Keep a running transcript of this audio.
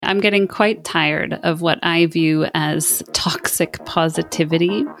I'm getting quite tired of what I view as toxic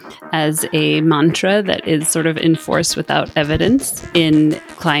positivity as a mantra that is sort of enforced without evidence in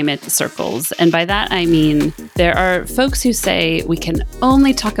climate circles. And by that, I mean, there are folks who say we can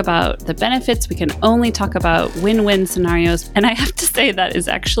only talk about the benefits, we can only talk about win-win scenarios. And I have to say that is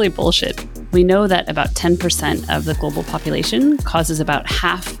actually bullshit. We know that about 10% of the global population causes about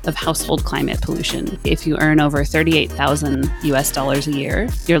half of household climate pollution. If you earn over 38,000 US dollars a year,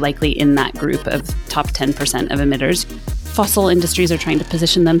 you're likely in that group of top 10% of emitters. Fossil industries are trying to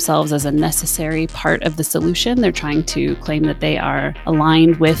position themselves as a necessary part of the solution. They're trying to claim that they are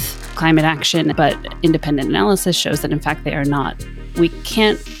aligned with climate action, but independent analysis shows that in fact they are not. We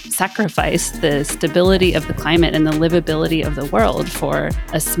can't sacrifice the stability of the climate and the livability of the world for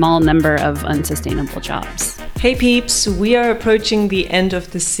a small number of unsustainable jobs. Hey peeps, we are approaching the end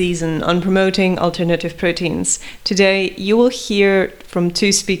of the season on promoting alternative proteins. Today, you will hear from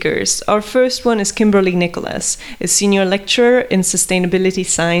two speakers. Our first one is Kimberly Nicholas, a senior lecturer in sustainability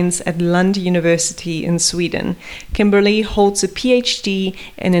science at Lund University in Sweden. Kimberly holds a PhD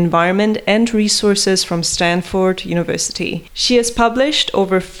in environment and resources from Stanford University. She has published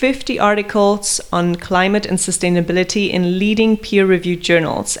over 50 articles on climate and sustainability in leading peer-reviewed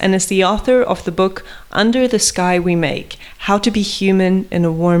journals and is the author of the book Under the Sky We Make: How to Be Human in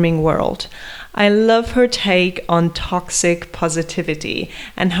a Warming World. I love her take on toxic positivity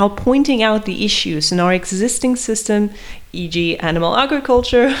and how pointing out the issues in our existing system, e.g. animal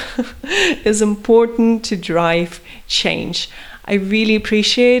agriculture, is important to drive change. I really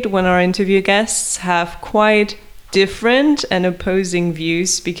appreciate when our interview guests have quite different and opposing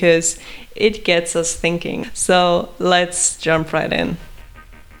views because it gets us thinking. So let's jump right in.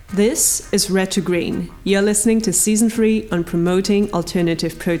 This is Red to Green. You're listening to Season 3 on promoting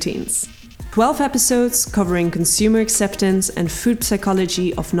alternative proteins. 12 episodes covering consumer acceptance and food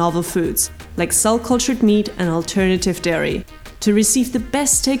psychology of novel foods, like cell-cultured meat and alternative dairy. To receive the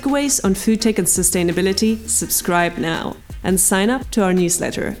best takeaways on food tech and sustainability, subscribe now and sign up to our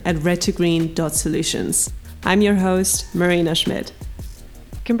newsletter at redtogreen.solutions. I'm your host, Marina Schmidt.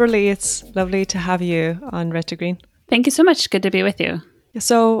 Kimberly, it's lovely to have you on Red to Green. Thank you so much. Good to be with you.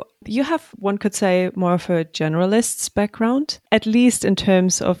 So you have, one could say, more of a generalist's background, at least in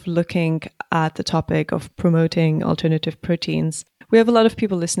terms of looking at the topic of promoting alternative proteins. We have a lot of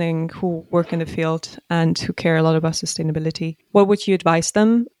people listening who work in the field and who care a lot about sustainability. What would you advise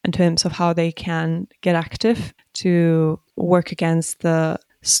them in terms of how they can get active to work against the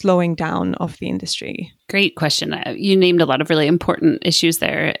slowing down of the industry? Great question. You named a lot of really important issues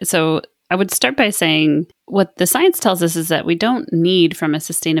there. So I would start by saying what the science tells us is that we don't need, from a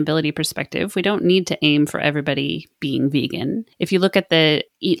sustainability perspective, we don't need to aim for everybody being vegan. If you look at the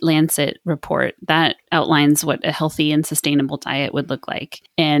Eat Lancet report, that outlines what a healthy and sustainable diet would look like.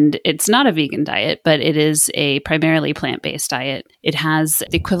 And it's not a vegan diet, but it is a primarily plant-based diet. It has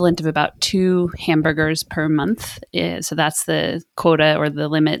the equivalent of about 2 hamburgers per month. So that's the quota or the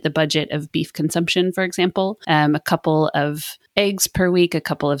limit, the budget of beef consumption, for example. A couple of eggs per week, a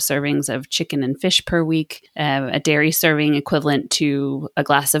couple of servings of chicken and fish per week, a dairy serving equivalent to a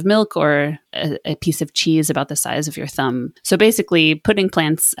glass of milk or a piece of cheese about the size of your thumb. So basically, putting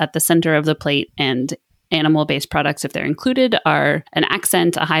plants at the center of the plate and animal-based products, if they're included, are an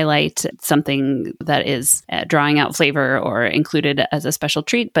accent, a highlight, something that is drawing out flavor or included as a special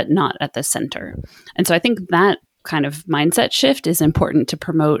treat, but not at the center. And so I think that kind of mindset shift is important to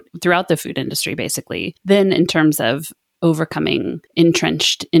promote throughout the food industry, basically. Then in terms of overcoming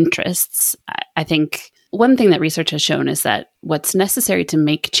entrenched interests, I think one thing that research has shown is that what's necessary to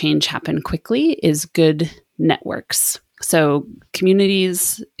make change happen quickly is good networks. So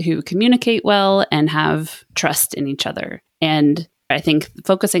communities who communicate well and have trust in each other. And I think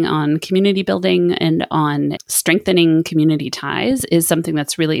focusing on community building and on strengthening community ties is something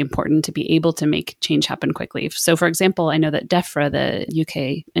that's really important to be able to make change happen quickly. So for example, I know that DEFRA, the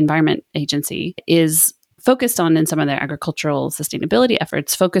UK Environment Agency, is focused on, in some of their agricultural sustainability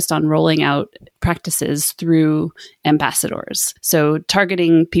efforts, focused on rolling out practices through ambassadors. So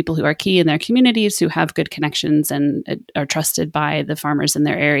targeting people who are key in their communities, who have good connections and are trusted by the farmers in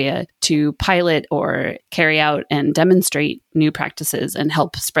their area to pilot or carry out and demonstrate new practices and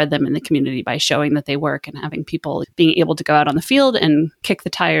help spread them in the community by showing that they work and having people being able to go out on the field and kick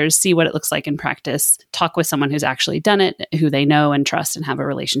the tires, see what it looks like in practice, talk with someone who's actually done it, who they know and trust and have a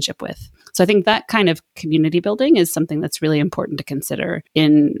relationship with. So I think that kind of community building is something that's really important to consider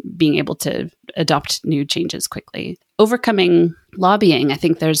in being able to adopt new changes quickly. overcoming lobbying, I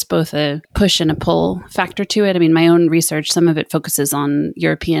think there's both a push and a pull factor to it. I mean, my own research, some of it focuses on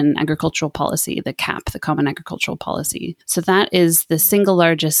European agricultural policy, the CAP, the Common Agricultural Policy. So that is the single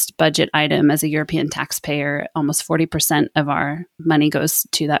largest budget item as a European taxpayer. Almost 40% of our money goes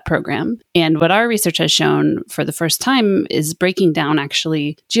to that program. And what our research has shown for the first time is breaking down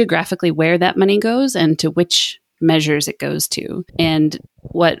actually geographically where that money goes and to which measures it goes to. And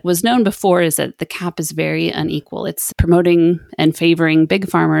what was known before is that the CAP is very unequal. It's promoting and favoring big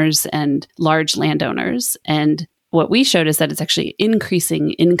farmers and large landowners. And what we showed is that it's actually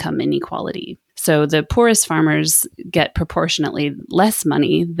increasing income inequality. So the poorest farmers get proportionately less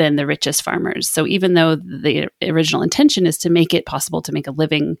money than the richest farmers. So even though the original intention is to make it possible to make a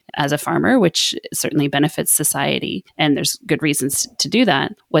living as a farmer, which certainly benefits society, and there's good reasons to do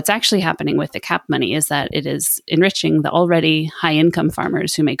that, what's actually happening with the CAP money is that it is enriching the already high-income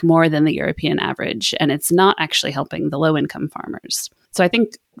farmers who make more than the European average, and it's not actually helping the low-income farmers. So I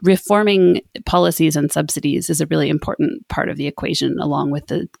think reforming policies and subsidies is a really important part of the equation, along with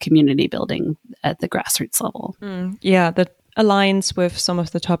the community building at the grassroots level. Yeah, that aligns with some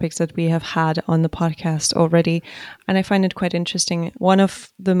of the topics that we have had on the podcast already. And I find it quite interesting. One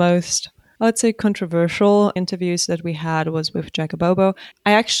of the most, I would say, controversial interviews that we had was with Jacob Bobo.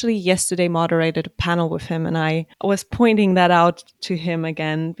 I actually yesterday moderated a panel with him, and I was pointing that out to him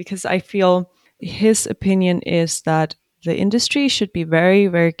again, because I feel his opinion is that the industry should be very,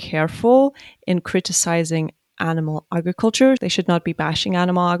 very careful in criticizing animal agriculture. They should not be bashing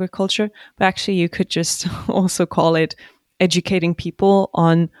animal agriculture, but actually you could just also call it educating people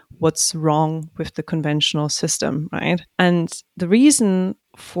on what's wrong with the conventional system, right? And the reason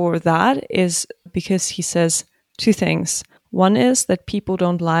for that is because he says two things. One is that people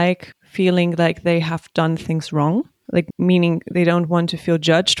don't like feeling like they have done things wrong, like meaning they don't want to feel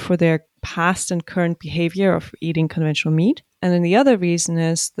judged for their past and current behavior of eating conventional meat. And then the other reason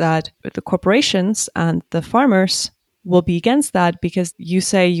is that the corporations and the farmers will be against that because you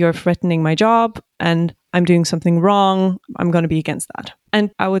say you're threatening my job and I'm doing something wrong. I'm going to be against that. And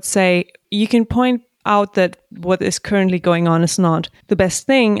I would say you can point out that what is currently going on is not the best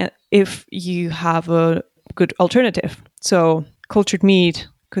thing if you have a good alternative. So cultured meat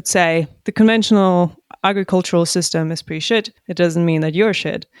could say the conventional agricultural system is pretty shit. It doesn't mean that you're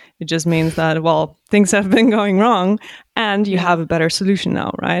shit. It just means that, well, things have been going wrong and you have a better solution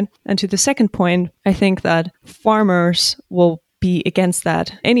now, right? And to the second point, I think that farmers will be against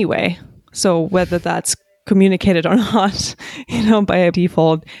that anyway. So whether that's communicated or not, by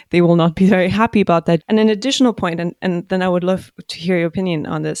default, they will not be very happy about that. And an additional point, and then I would love to hear your opinion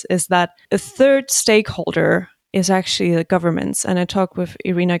on this, is that a third stakeholder is actually the governments. And I talked with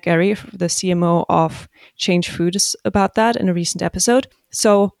Irina Gary, the CMO of Change Foods, about that in a recent episode.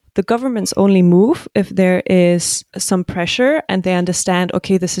 So the governments only move if there is some pressure and they understand,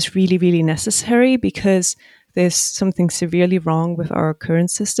 okay, this is really, really necessary because there's something severely wrong with our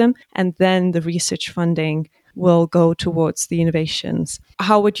current system. And then the research funding will go towards the innovations.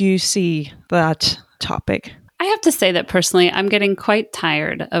 How would you see that topic? I have to say that personally, I'm getting quite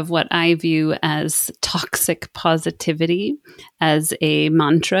tired of what I view as toxic positivity as a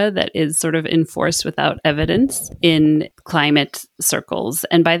mantra that is sort of enforced without evidence in climate circles.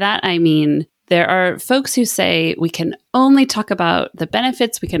 And by that, I mean, there are folks who say we can only talk about the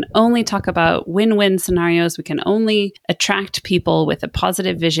benefits, we can only talk about win-win scenarios, we can only attract people with a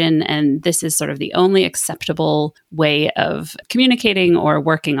positive vision, and this is sort of the only acceptable way of communicating or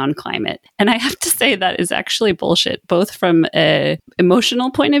working on climate. And I have to say that is actually bullshit, both from an emotional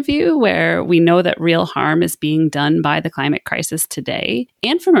point of view, where we know that real harm is being done by the climate crisis today,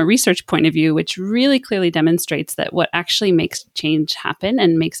 and from a research point of view, which really clearly demonstrates that what actually makes change happen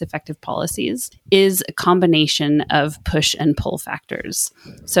and makes effective policies is a combination of push and pull factors.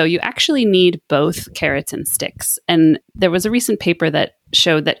 So you actually need both carrots and sticks. And there was a recent paper that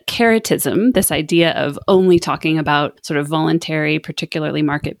showed that carrotism, this idea of only talking about sort of voluntary, particularly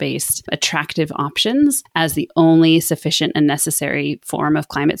market-based, attractive options as the only sufficient and necessary form of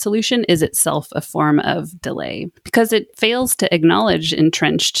climate solution, is itself a form of delay because it fails to acknowledge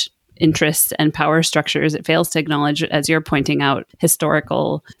entrenched interests and power structures. It fails to acknowledge, as you're pointing out,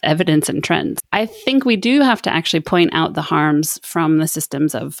 historical evidence and trends. I think we do have to actually point out the harms from the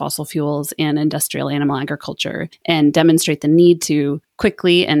systems of fossil fuels and industrial animal agriculture and demonstrate the need to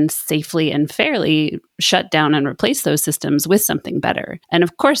quickly and safely and fairly shut down and replace those systems with something better. And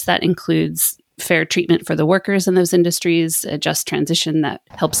of course, that includes fair treatment for the workers in those industries, a just transition that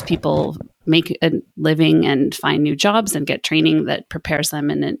helps people make a living and find new jobs and get training that prepares them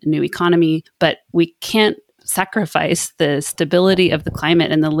in a new economy. But we can't sacrifice the stability of the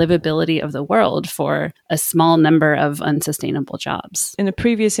climate and the livability of the world for a small number of unsustainable jobs. In a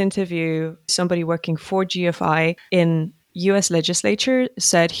previous interview, somebody working for GFI in US legislature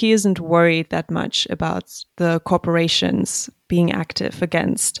said he isn't worried that much about the corporations being active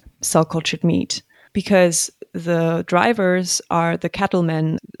against cell-cultured meat because the drivers are the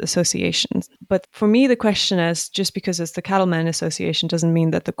cattlemen associations. But for me, the question is, just because it's the cattlemen association doesn't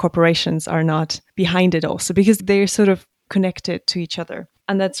mean that the corporations are not behind it also, because they're sort of connected to each other.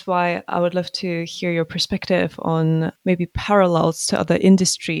 And that's why I would love to hear your perspective on maybe parallels to other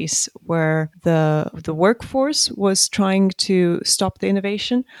industries where the workforce was trying to stop the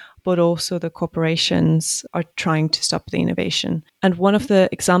innovation, but also the corporations are trying to stop the innovation. And one of the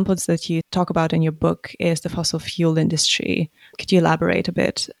examples that you talk about in your book is the fossil fuel industry. Could you elaborate a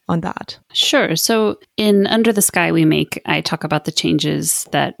bit on that? Sure. So in Under the Sky We Make, I talk about the changes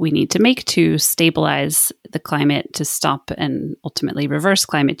that we need to make to stabilize the climate, to stop and ultimately reverse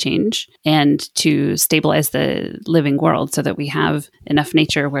climate change, and to stabilize the living world so that we have enough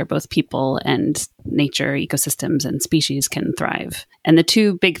nature where both people and nature, ecosystems, and species can thrive. And the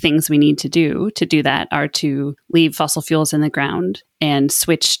two big things we need to do that are to leave fossil fuels in the ground and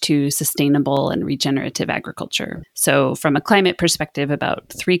switch to sustainable and regenerative agriculture. So from a climate perspective, about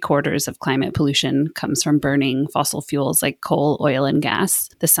 3/4 of climate pollution comes from burning fossil fuels like coal, oil, and gas.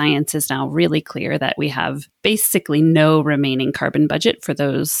 The science is now really clear that we have basically no remaining carbon budget for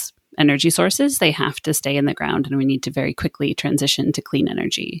those energy sources. They have to stay in the ground, and we need to very quickly transition to clean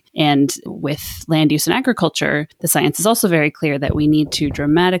energy. And with land use and agriculture, the science is also very clear that we need to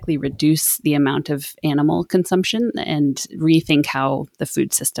dramatically reduce the amount of animal consumption and rethink how the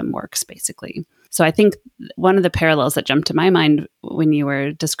food system works, basically. So I think one of the parallels that jumped to my mind when you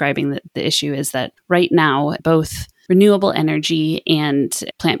were describing the issue is that right now, both renewable energy and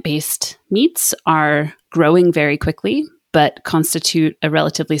plant-based meats are growing very quickly, but constitute a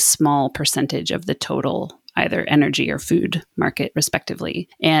relatively small percentage of the total either energy or food market, respectively.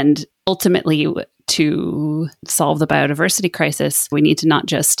 And ultimately, to solve the biodiversity crisis, we need to not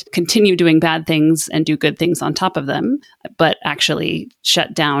just continue doing bad things and do good things on top of them, but actually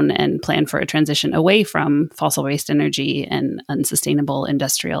shut down and plan for a transition away from fossil-based energy and unsustainable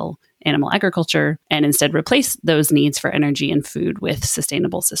industrial animal agriculture, and instead replace those needs for energy and food with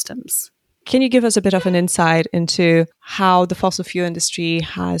sustainable systems. Can you give us a bit of an insight into how the fossil fuel industry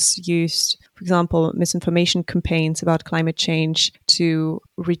has used, for example, misinformation campaigns about climate change to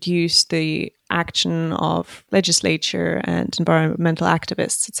reduce the action of legislature and environmental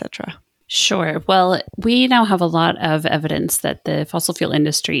activists, etc.? Sure. Well, we now have a lot of evidence that the fossil fuel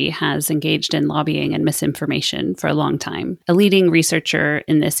industry has engaged in lobbying and misinformation for a long time. A leading researcher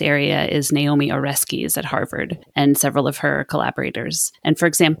in this area is Naomi Oreskes at Harvard and several of her collaborators. And for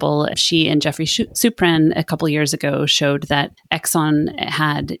example, she and Jeffrey Supran a couple years ago showed that Exxon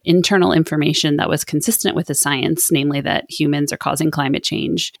had internal information that was consistent with the science, namely that humans are causing climate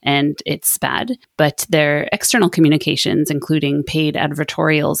change and it's bad. But their external communications, including paid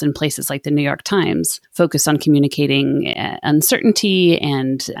advertorials in places like the New York Times, focused on communicating uncertainty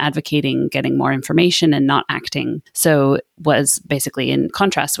and advocating getting more information and not acting. So was basically in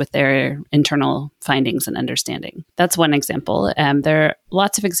contrast with their internal findings and understanding. That's one example. There are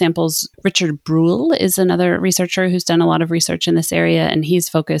lots of examples. Richard Bruhl is another researcher who's done a lot of research in this area, and he's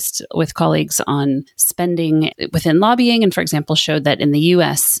focused with colleagues on spending within lobbying, and for example, showed that in the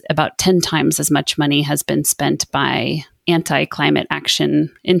US, about 10 times as much money has been spent by anti-climate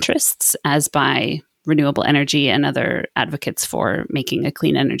action interests as by renewable energy and other advocates for making a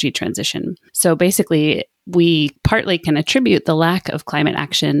clean energy transition. So basically, we partly can attribute the lack of climate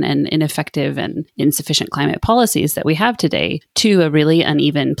action and ineffective and insufficient climate policies that we have today to a really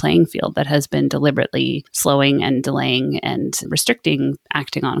uneven playing field that has been deliberately slowing and delaying and restricting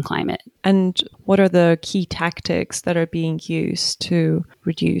acting on climate. And what are the key tactics that are being used to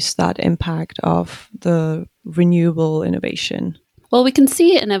reduce that impact of the renewable innovation? Well, we can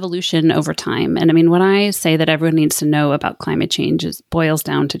see an evolution over time. And I mean, when I say that everyone needs to know about climate change, it boils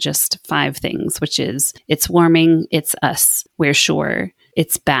down to just 5 things, which is it's warming, it's us, we're sure,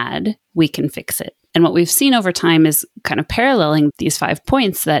 it's bad, we can fix it. And what we've seen over time is kind of paralleling these 5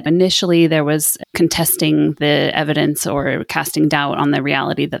 points, that initially there was contesting the evidence or casting doubt on the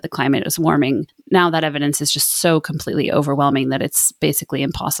reality that the climate is warming. Now that evidence is just so completely overwhelming that it's basically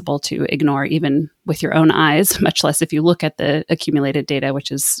impossible to ignore even with your own eyes, much less if you look at the accumulated data,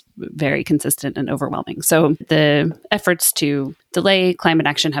 which is very consistent and overwhelming. So the efforts to delay climate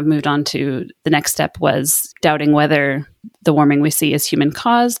action have moved on to the next step, was doubting whether the warming we see is human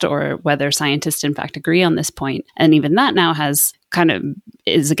caused or whether scientists in fact agree on this point. And even that now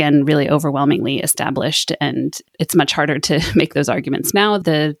is again really overwhelmingly established, and it's much harder to make those arguments now.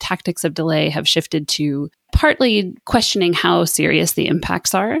 The tactics of delay have shifted to partly questioning how serious the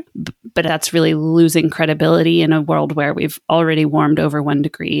impacts are, but that's really losing credibility in a world where we've already warmed over 1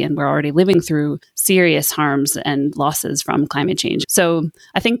 degree and we're already living through serious harms and losses from climate change. So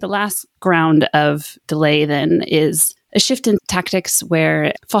I think the last ground of delay then is a shift in tactics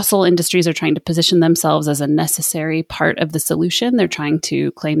where fossil industries are trying to position themselves as a necessary part of the solution. They're trying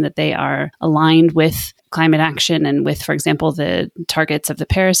to claim that they are aligned with climate action and with, for example, the targets of the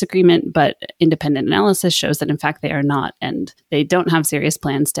Paris Agreement, but independent analysis shows that in fact they are not, and they don't have serious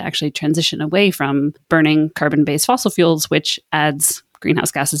plans to actually transition away from burning carbon-based fossil fuels, which adds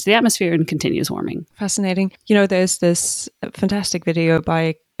greenhouse gases to the atmosphere and continues warming. Fascinating. There's this fantastic video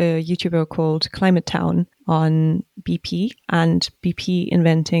by a YouTuber called Climate Town on BP and BP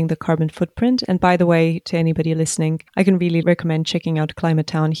inventing the carbon footprint. And by the way, to anybody listening, I can really recommend checking out Climate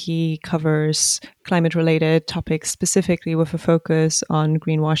Town. He covers climate-related topics specifically with a focus on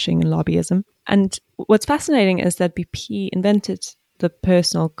greenwashing and lobbyism. And what's fascinating is that BP invented the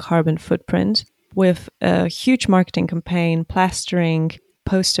personal carbon footprint with a huge marketing campaign, plastering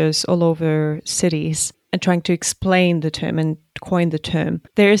posters all over cities and trying to explain the term and coin the term.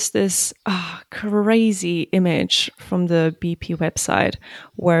 There's this crazy image from the BP website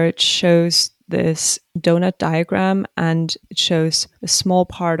where it shows this donut diagram, and it shows a small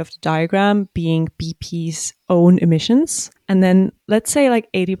part of the diagram being BP's own emissions. And then let's say like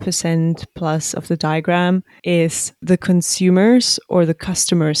 80% plus of the diagram is the consumers or the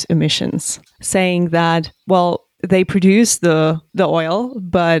customers' emissions, saying that, well, they produce the oil,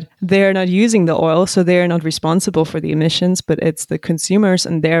 but they're not using the oil, so they're not responsible for the emissions, but it's the consumers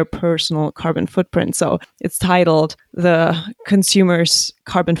and their personal carbon footprint. So it's titled The Consumer's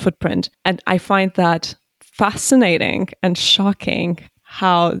Carbon Footprint. And I find that fascinating and shocking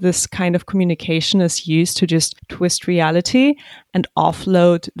how this kind of communication is used to just twist reality and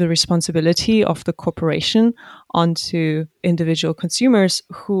offload the responsibility of the corporation onto individual consumers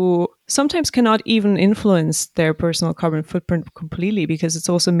who sometimes cannot even influence their personal carbon footprint completely, because it's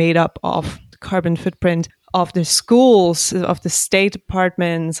also made up of carbon footprint of the schools, of the state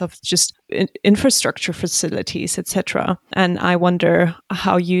departments, of just infrastructure facilities, etc. And I wonder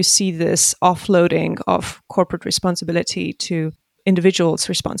how you see this offloading of corporate responsibility to individuals'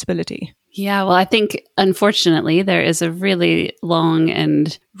 responsibility. Yeah, well, I think, unfortunately, there is a really long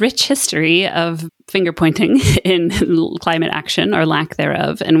and rich history of finger pointing in climate action or lack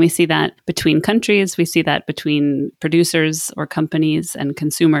thereof. And we see that between countries, we see that between producers or companies and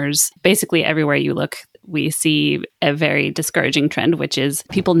consumers. Basically, everywhere you look, we see a very discouraging trend, which is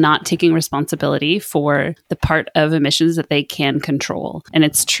people not taking responsibility for the part of emissions that they can control. And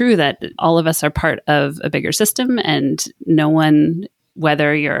it's true that all of us are part of a bigger system, and no one,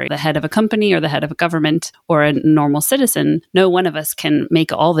 whether you're the head of a company or the head of a government or a normal citizen, no one of us can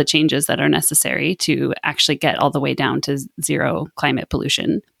make all the changes that are necessary to actually get all the way down to zero climate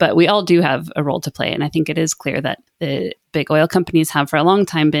pollution. But we all do have a role to play. And I think it is clear that the big oil companies have for a long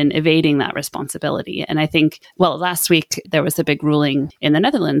time been evading that responsibility. And I think, well, last week there was a big ruling in the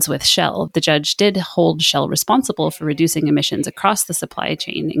Netherlands with Shell. The judge did hold Shell responsible for reducing emissions across the supply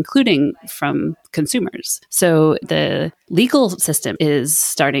chain, including from consumers. So the legal system is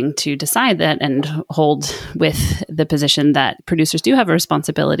starting to decide that and hold with the position that producers do have a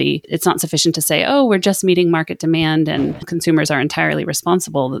responsibility. It's not sufficient to say, oh, we're just meeting market demand and consumers are entirely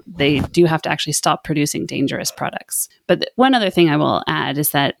responsible. They do have to actually stop producing dangerous products. But one other thing I will add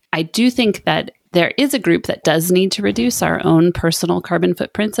is that I do think that there is a group that does need to reduce our own personal carbon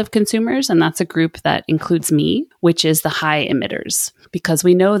footprints of consumers, and that's a group that includes me, which is the high emitters, because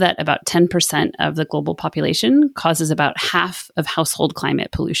we know that about 10% of the global population causes about half of household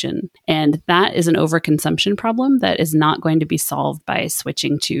climate pollution. And that is an overconsumption problem that is not going to be solved by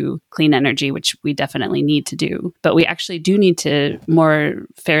switching to clean energy, which we definitely need to do. But we actually do need to more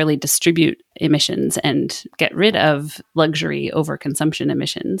fairly distribute emissions and get rid of luxury overconsumption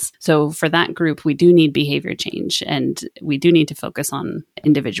emissions. So for that group, we do need behavior change and we do need to focus on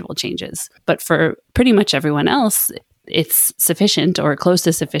individual changes. But for pretty much everyone else, it's sufficient or close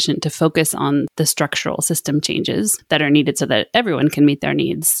to sufficient to focus on the structural system changes that are needed so that everyone can meet their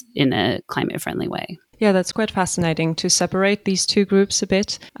needs in a climate-friendly way. Yeah, that's quite fascinating to separate these two groups a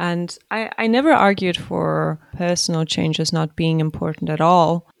bit. And I never argued for personal changes not being important at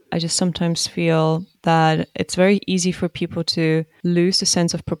all. I just sometimes feel that it's very easy for people to lose a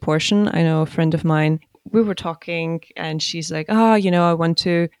sense of proportion. I know a friend of mine, we were talking and she's like, I want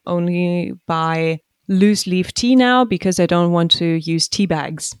to only buy loose leaf tea now because I don't want to use tea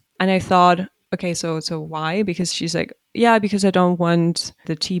bags. And I thought, okay, so why? Because she's like, yeah, because I don't want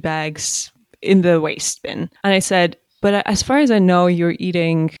the tea bags in the waste bin. And I said, but as far as I know, you're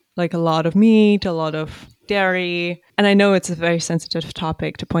eating like a lot of meat, a lot of dairy. And I know it's a very sensitive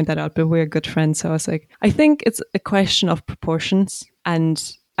topic to point that out, but we're good friends. So I was like, I think it's a question of proportions. And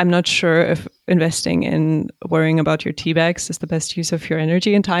I'm not sure if investing in worrying about your tea bags is the best use of your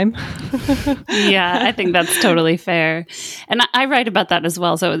energy and time. Yeah, I think that's totally fair. And I write about that as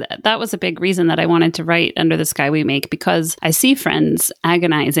well. So that was a big reason that I wanted to write Under the Sky We Make, because I see friends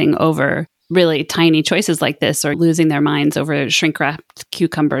agonizing over really tiny choices like this, or losing their minds over shrink-wrapped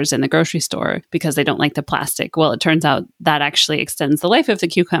cucumbers in the grocery store because they don't like the plastic. Well, it turns out that actually extends the life of the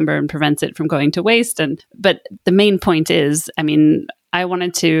cucumber and prevents it from going to waste. But the main point is, I mean, I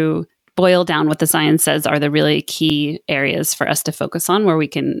wanted to boil down what the science says are the really key areas for us to focus on, where we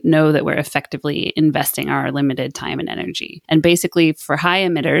can know that we're effectively investing our limited time and energy. And basically for high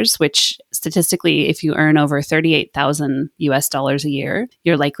emitters, which statistically, if you earn over $38,000 US a year,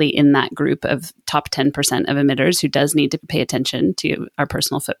 you're likely in that group of top 10% of emitters who does need to pay attention to our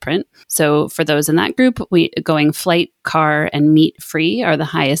personal footprint. So for those in that group, going flight, car, and meat free are the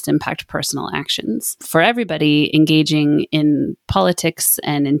highest impact personal actions. For everybody, engaging in politics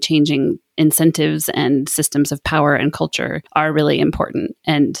and in changing incentives and systems of power and culture are really important.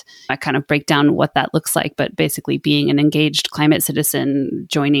 And I kind of break down what that looks like, but basically being an engaged climate citizen,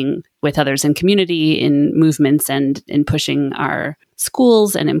 joining with others in community, in movements, and in pushing our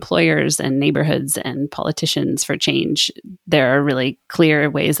schools and employers and neighborhoods and politicians for change. There are really clear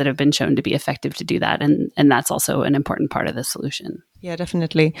ways that have been shown to be effective to do that. And that's also an important part of the solution. Yeah,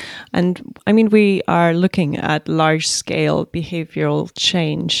 definitely. And I mean, we are looking at large scale behavioral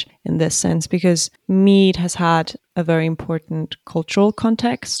change in this sense, because meat has had a very important cultural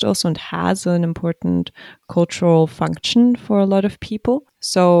context also, and has an important cultural function for a lot of people.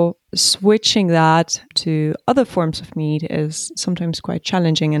 So switching that to other forms of meat is sometimes quite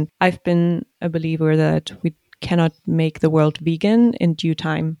challenging. And I've been a believer that we cannot make the world vegan in due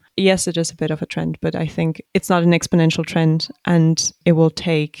time. Yes, it is a bit of a trend, but I think it's not an exponential trend, and it will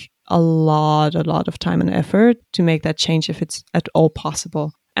take a lot of time and effort to make that change if it's at all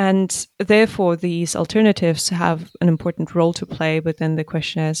possible. And therefore, these alternatives have an important role to play. But then the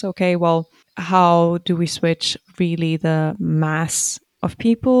question is, okay, well, how do we switch really the mass of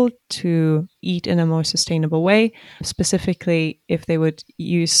people to eat in a more sustainable way? Specifically, if they would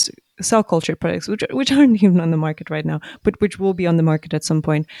use cell culture products, which aren't even on the market right now, but which will be on the market at some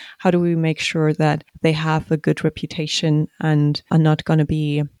point. How do we make sure that they have a good reputation and are not going to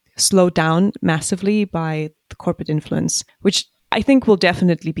be slowed down massively by the corporate influence, which I think will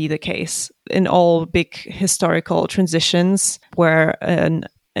definitely be the case in all big historical transitions where an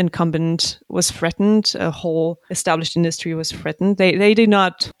incumbent was threatened, a whole established industry was threatened. They did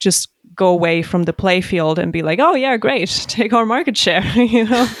not just go away from the playfield and be like, oh yeah, great, take our market share. You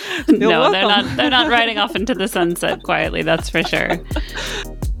know, no, they're not riding off into the sunset quietly, that's for sure.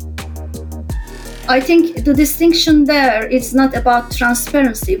 I think the distinction there is not about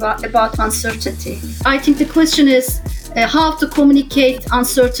transparency, but about uncertainty. I think the question is how to communicate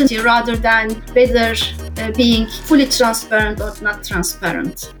uncertainty rather than whether being fully transparent or not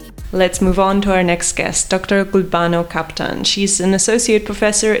transparent. Let's move on to our next guest, Dr. Gulbano Kaptan. She's an associate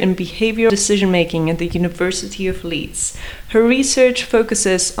professor in behavioral decision-making at the University of Leeds. Her research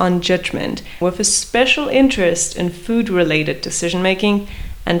focuses on judgment, with a special interest in food-related decision-making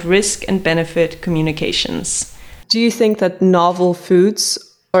and risk and benefit communications. Do you think that novel foods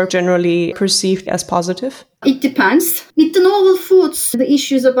are generally perceived as positive? It depends. With the novel foods, the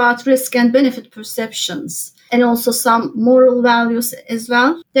issues about risk and benefit perceptions, and also some moral values as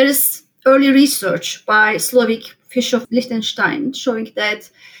well. There is early research by Slovik Fish of Liechtenstein showing that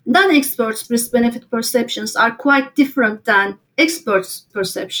non-experts' risk-benefit perceptions are quite different than experts'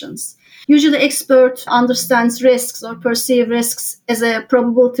 perceptions. Usually, expert understands risks or perceive risks as a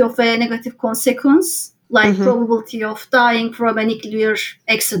probability of a negative consequence, like probability of dying from a nuclear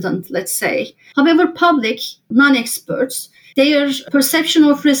accident, let's say. However, public, non-experts, their perception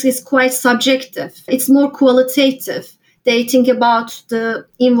of risk is quite subjective. It's more qualitative. They think about the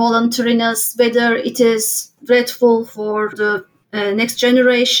involuntariness, whether it is dreadful for the next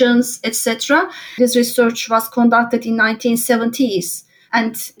generations, etc. This research was conducted in 1970s,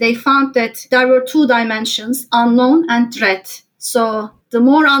 and they found that there were two dimensions, unknown and dread. So the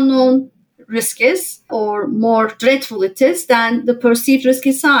more unknown risk is, or more dreadful it is, then the perceived risk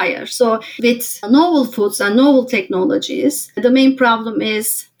is higher. So with novel foods and novel technologies, the main problem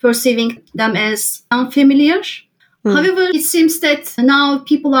is perceiving them as unfamiliar, However, it seems that now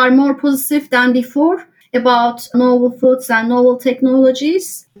people are more positive than before about novel foods and novel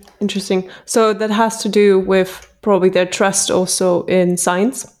technologies. Interesting. So that has to do with probably their trust also in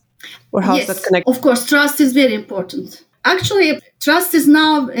science? Or how's that connected? Of course, trust is very important. Actually, trust is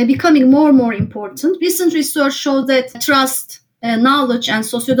now becoming more and more important. Recent research shows that trust, knowledge, and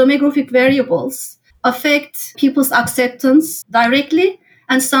sociodemographic variables affect people's acceptance directly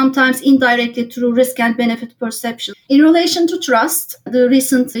and sometimes indirectly through risk and benefit perception. In relation to trust, the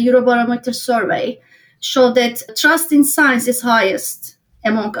recent Eurobarometer survey showed that trust in science is highest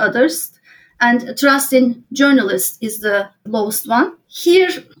among others, and trust in journalists is the lowest one. Here,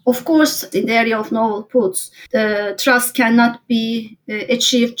 of course, in the area of novel foods, the trust cannot be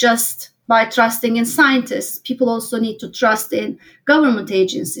achieved just by trusting in scientists. People also need to trust in government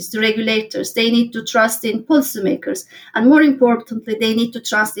agencies, the regulators. They need to trust in policymakers. And more importantly, they need to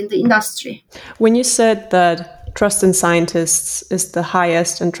trust in the industry. When you said that trust in scientists is the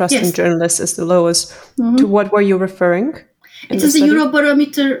highest and trust in journalists is the lowest, to what were you referring? It is a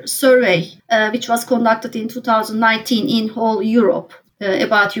Eurobarometer survey, which was conducted in 2019 in whole Europe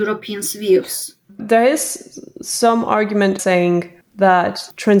about Europeans' views. There is some argument saying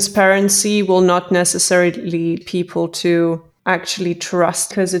that transparency will not necessarily lead people to actually trust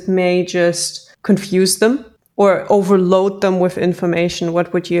because it may just confuse them or overload them with information.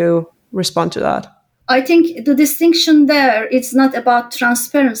 What would you respond to that? I think the distinction there, it's not about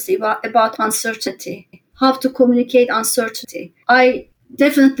transparency, but about uncertainty. How to communicate uncertainty. I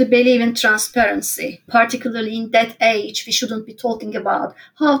definitely believe in transparency, particularly in that age. We shouldn't be talking about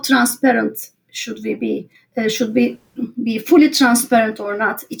how transparent should we be. Should we be fully transparent or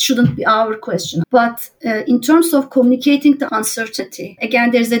not? It shouldn't be our question. But in terms of communicating the uncertainty, again,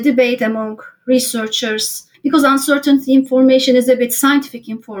 there's a debate among researchers because uncertainty information is a bit scientific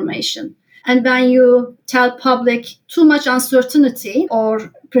information. And when you tell public too much uncertainty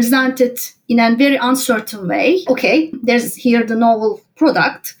or present it in a very uncertain way, okay, there's here the novel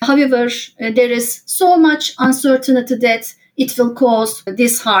product. However, there is so much uncertainty that it will cause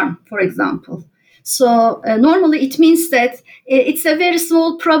this harm, for example. So normally it means that it's a very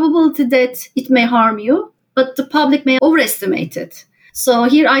small probability that it may harm you, but the public may overestimate it. So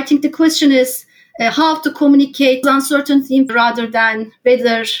here I think the question is how to communicate uncertainty rather than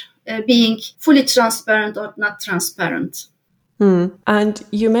whether being fully transparent or not transparent. And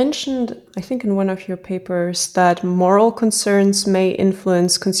you mentioned, I think in one of your papers, that moral concerns may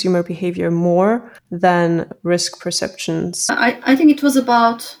influence consumer behavior more than risk perceptions. I think it was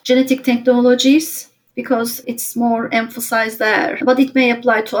about genetic technologies because it's more emphasized there, but it may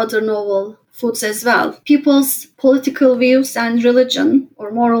apply to other novel foods as well. People's political views and religion or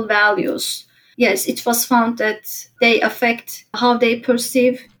moral values, yes, it was found that they affect how they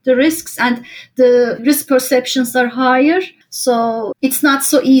perceive the risks, and the risk perceptions are higher. So it's not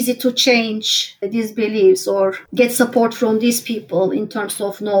so easy to change these beliefs or get support from these people in terms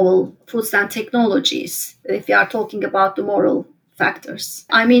of novel foods and technologies, if we are talking about the moral factors.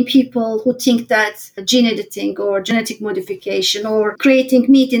 I mean, people who think that gene editing or genetic modification or creating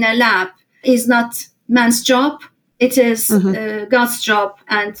meat in a lab is not man's job. It is God's job,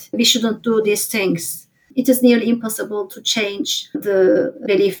 and we shouldn't do these things. It is nearly impossible to change the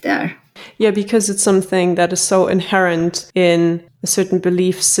belief there. Yeah, because it's something that is so inherent in a certain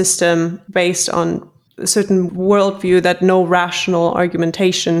belief system based on a certain worldview that no rational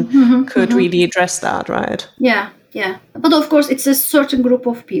argumentation could really address that, right? Yeah. But of course, it's a certain group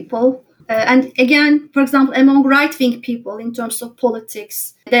of people. And again, for example, among right-wing people in terms of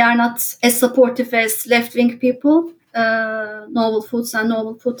politics, they are not as supportive as left-wing people, novel foods and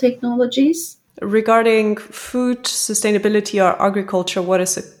novel food technologies. Regarding food sustainability or agriculture, what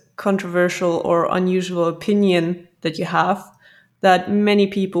is a controversial or unusual opinion that you have that many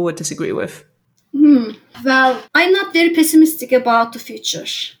people would disagree with? Well, I'm not very pessimistic about the future.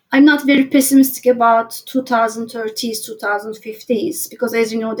 I'm not very pessimistic about 2030s, 2050s, because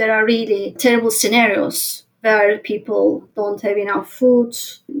as you know, there are really terrible scenarios where people don't have enough food,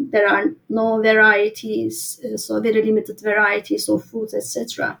 there are no varieties, so very limited varieties of foods,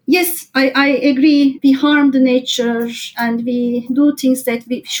 etc. Yes, I agree. We harm the nature and we do things that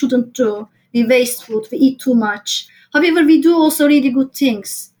we shouldn't do. We waste food, we eat too much. However, we do also really good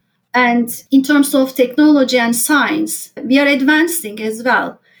things. And in terms of technology and science, we are advancing as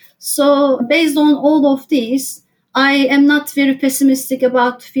well. So based on all of these, I am not very pessimistic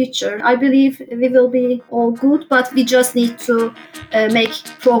about the future. I believe we will be all good, but we just need to make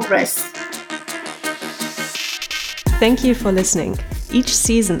progress. Thank you for listening. Each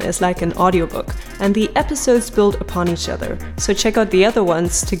season is like an audiobook, and the episodes build upon each other, so check out the other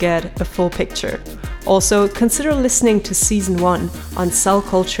ones to get a full picture. Also, consider listening to Season 1 on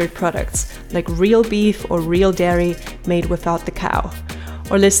cell-cultured products, like real beef or real dairy made without the cow.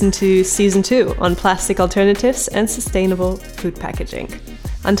 Or listen to Season 2 on plastic alternatives and sustainable food packaging.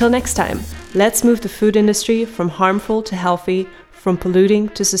 Until next time, let's move the food industry from harmful to healthy, from polluting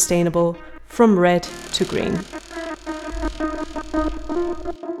to sustainable, from red to green.